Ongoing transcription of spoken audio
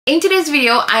In today's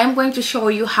video, I am going to show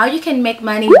you how you can make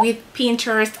money with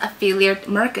Pinterest affiliate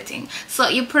marketing. So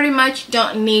you pretty much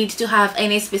don't need to have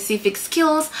any specific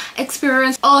skills,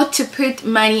 experience, or to put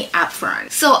money up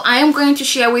front. So I am going to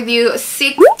share with you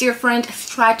 6 different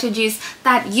strategies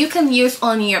that you can use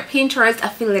on your Pinterest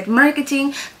affiliate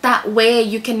marketing. That way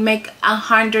you can make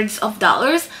hundreds of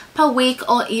dollars per week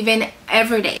or even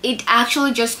every day. It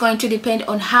actually just going to depend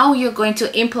on how you're going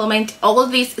to implement all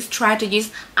these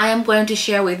strategies I am going to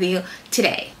share with you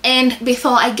today. And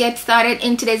before I get started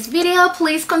in today's video,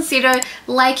 please consider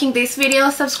liking this video,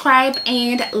 subscribe,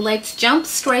 and let's jump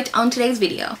straight on today's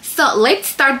video. So let's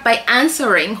start by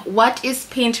answering what is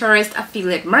Pinterest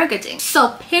affiliate marketing.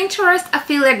 So Pinterest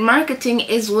affiliate marketing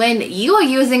is when you are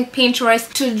using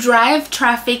Pinterest to drive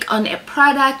traffic on a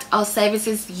product or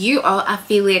services you are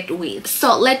affiliate with.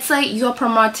 So let's say you're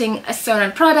promoting a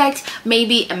certain product,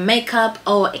 maybe a makeup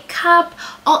or a cap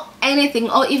or anything,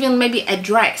 or even maybe a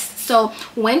dress. So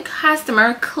when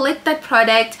customer click that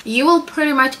product, you will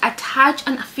pretty much attach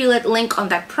an affiliate link on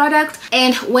that product,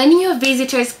 and when your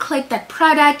visitors click that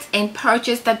product and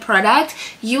purchase that product,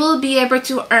 you will be able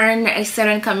to earn a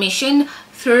certain commission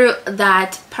through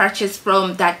that purchase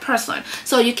from that person.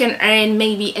 So you can earn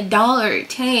maybe $1,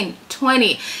 $10,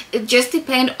 $20. It just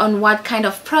depends on what kind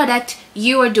of product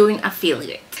you are doing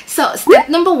affiliate. So step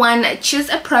number 1, choose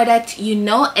a product you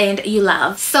know and you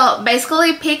love. So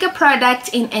basically pick a product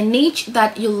in a niche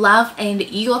that you love and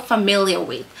you're familiar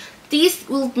with. This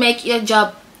will make your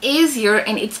job easier,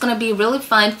 and it's gonna be really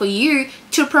fun for you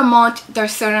to promote the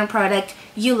certain product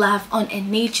you love on a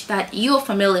niche that you're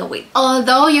familiar with.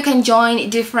 Although you can join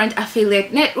different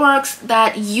affiliate networks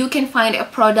that you can find a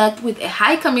product with a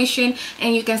high commission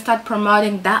and you can start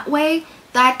promoting that way,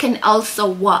 that can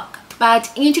also work.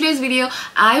 But in today's video,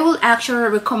 I will actually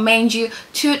recommend you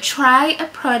to try a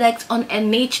product on a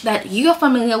niche that you are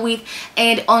familiar with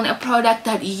and on a product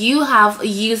that you have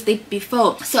used it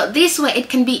before. So this way it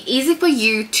can be easy for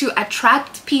you to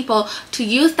attract people to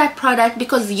use that product,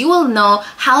 because you will know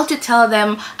how to tell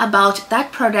them about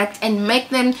that product and make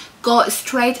them go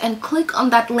straight and click on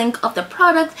that link of the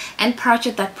product and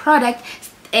purchase that product,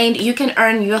 and you can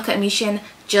earn your commission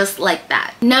just like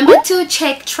that. Number 2,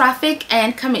 check traffic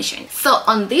and commission. So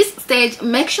on this stage,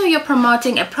 make sure you're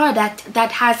promoting a product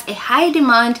that has a high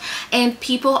demand and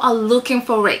people are looking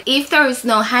for it. If there is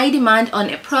no high demand on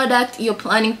a product you're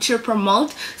planning to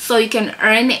promote so you can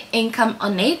earn income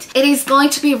on it, it is going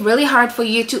to be really hard for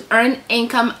you to earn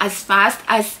income as fast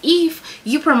as if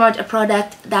you promote a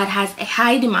product that has a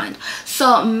high demand.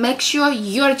 So make sure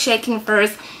you're checking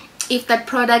first if that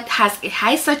product has a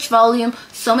high search volume,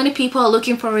 so many people are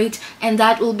looking for it, and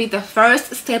that will be the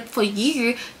first step for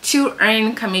you to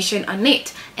earn commission on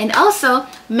it. And also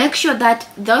make sure that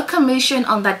the commission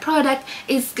on that product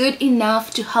is good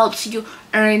enough to help you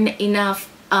earn enough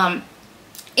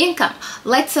income.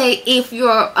 Let's say if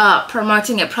you're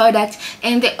promoting a product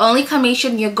and the only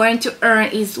commission you're going to earn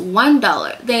is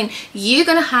 $1, then you're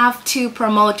gonna have to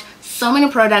promote so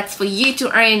many products for you to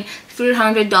earn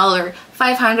 $300,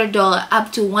 $500,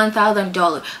 up to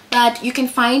 $1,000. But you can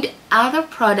find other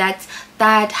products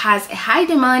that has a high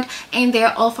demand and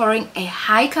they're offering a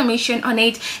high commission on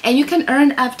it, and you can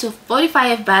earn up to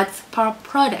 $45 per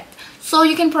product. So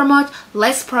you can promote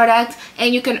less products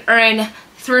and you can earn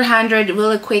 $300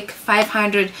 really quick,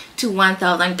 $500 to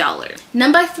 $1,000.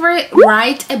 Number 3,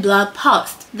 write a blog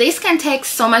post. This can take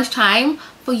so much time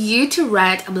for you to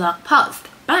write a blog post.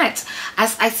 But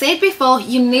as I said before,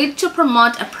 you need to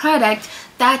promote a product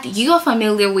that you are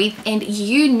familiar with and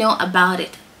you know about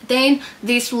it. Then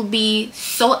this will be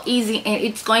so easy and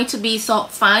it's going to be so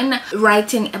fun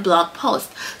writing a blog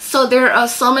post. So there are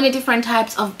so many different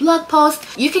types of blog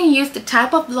posts. You can use the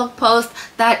type of blog post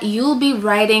that you'll be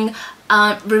writing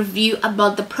a review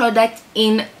about the product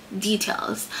in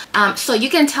details. So you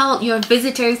can tell your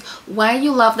visitors why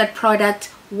you love that product,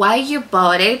 why you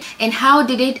bought it, and how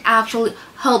did it actually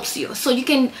helps you. So you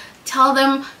can tell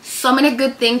them so many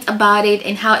good things about it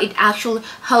and how it actually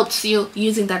helps you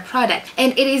using that product.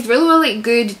 And it is really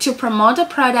good to promote a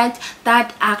product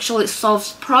that actually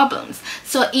solves problems.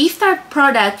 So if that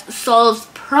product solves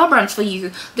problems for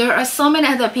you, there are so many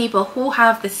other people who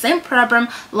have the same problem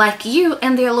like you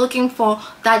and they're looking for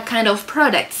that kind of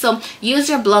product. So use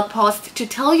your blog post to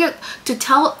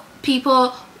tell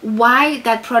people why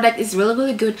that product is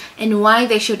really good and why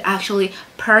they should actually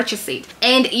purchase it.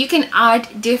 And you can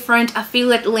add different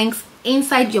affiliate links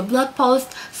inside your blog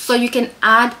post, so you can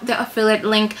add the affiliate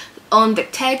link on the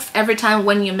text every time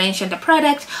when you mention the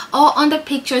product, or on the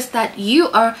pictures that you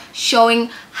are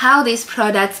showing how this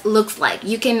product looks like.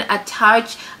 You can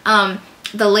attach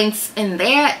the links in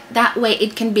there. That way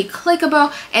it can be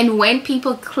clickable, and when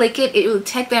people click it, it will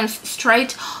take them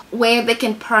straight where they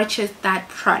can purchase that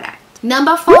product.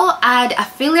 Number 4, add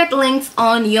affiliate links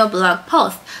on your blog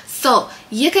post. So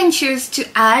you can choose to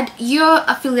add your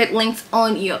affiliate links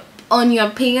on your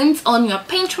pins on your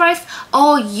Pinterest,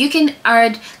 or you can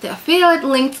add the affiliate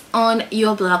links on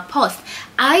your blog post.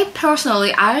 I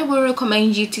will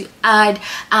recommend you to add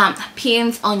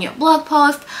pins on your blog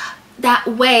post. That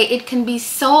way it can be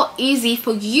so easy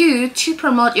for you to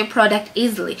promote your product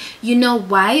easily. You know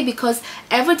why? Because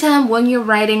every time when you're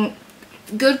writing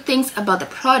good things about the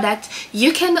product,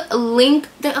 you can link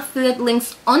the affiliate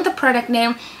links on the product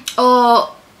name or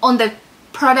on the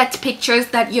product pictures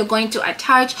that you're going to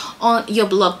attach on your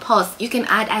blog post. You can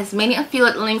add as many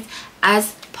affiliate links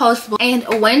as possible, and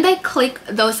when they click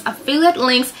those affiliate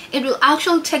links, it will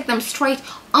actually take them straight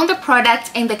on the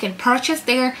product, and they can purchase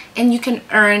there and you can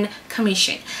earn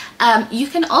commission. You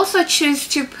can also choose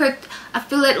to put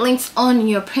affiliate links on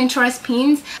your Pinterest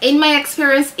pins. In my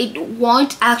experience, it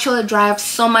won't actually drive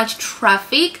so much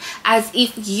traffic as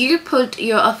if you put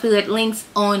your affiliate links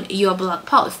on your blog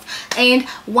post. And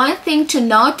one thing to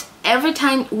note, every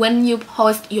time when you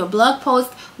post your blog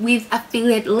post with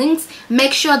affiliate links,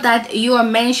 make sure that you are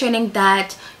mentioning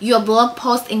that your blog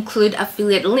post include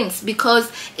affiliate links,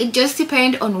 because it just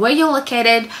depends on where you're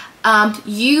located.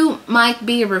 You might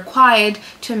be required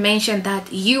to mention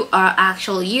that you are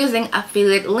actually using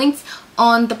affiliate links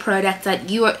on the products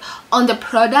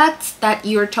that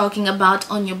you're talking about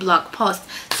on your blog post.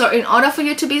 So in order for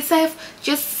you to be safe,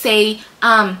 just say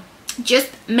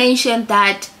just mention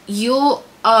that your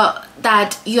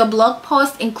blog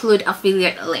post include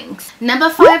affiliate links. Number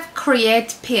 5,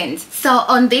 create pins. So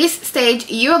on this stage,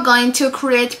 you're going to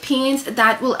create pins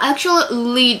that will actually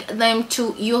lead them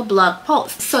to your blog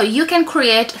post. So you can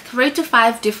create 3 to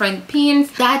 5 different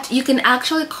pins that you can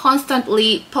actually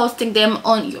constantly posting them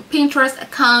on your Pinterest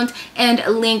account and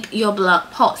link your blog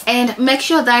post. And make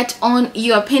sure that on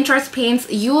your Pinterest pins,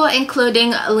 you are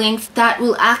including links that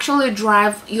will actually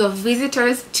drive your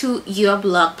visitors to your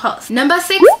blog post. Number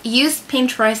 6, use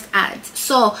Pinterest ads.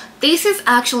 So this is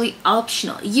actually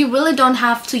optional. You really don't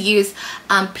have to use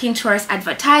Pinterest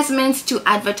advertisements to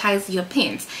advertise your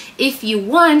pins. If you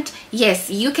want, yes,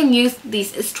 you can use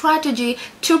this strategy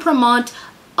to promote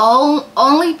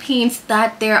only pins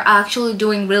that they're actually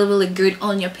doing really good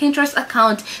on your Pinterest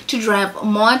account to drive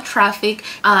more traffic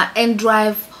and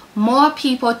drive more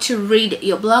people to read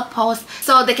your blog post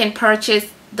so they can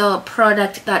purchase the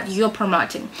product that you're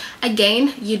promoting.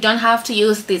 Again, you don't have to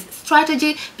use this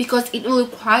strategy because it will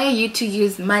require you to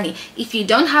use money. If you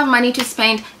don't have money to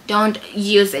spend, don't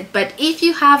use it. But if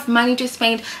you have money to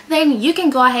spend, then you can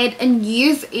go ahead and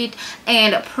use it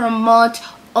and promote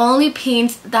only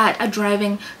pins that are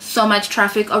driving so much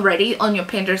traffic already on your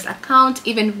Pinterest account,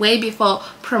 even way before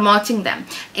promoting them.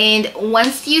 And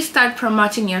once you start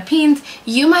promoting your pins,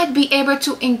 you might be able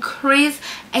to increase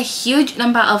a huge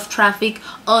number of traffic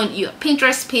on your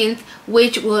Pinterest pins,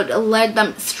 which would lead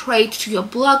them straight to your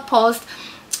blog post,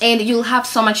 and you'll have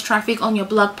so much traffic on your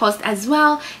blog post as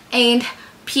well, and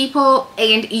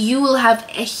you will have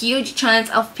a huge chance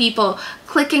of people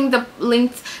clicking the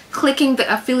links, clicking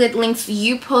the affiliate links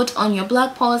you put on your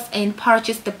blog post and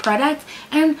purchase the product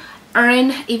and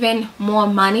earn even more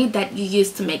money that you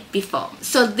used to make before.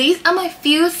 So these are my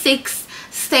few 6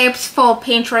 steps for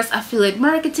Pinterest affiliate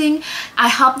marketing. I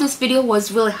hope this video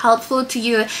was really helpful to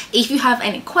you. If you have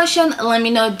any question, let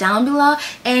me know down below,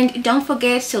 and don't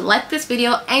forget to like this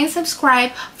video and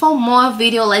subscribe for more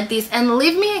video like this, and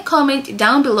leave me a comment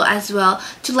down below as well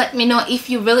to let me know if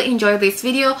you really enjoyed this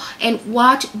video and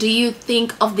what do you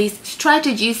think of these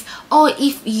strategies, or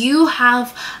if you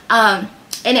have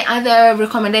any other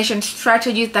recommendation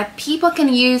strategies that people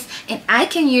can use and I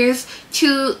can use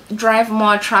to drive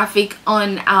more traffic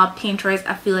on our Pinterest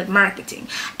affiliate marketing.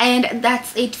 And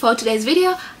that's it for today's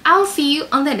video. I'll see you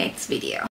on the next video.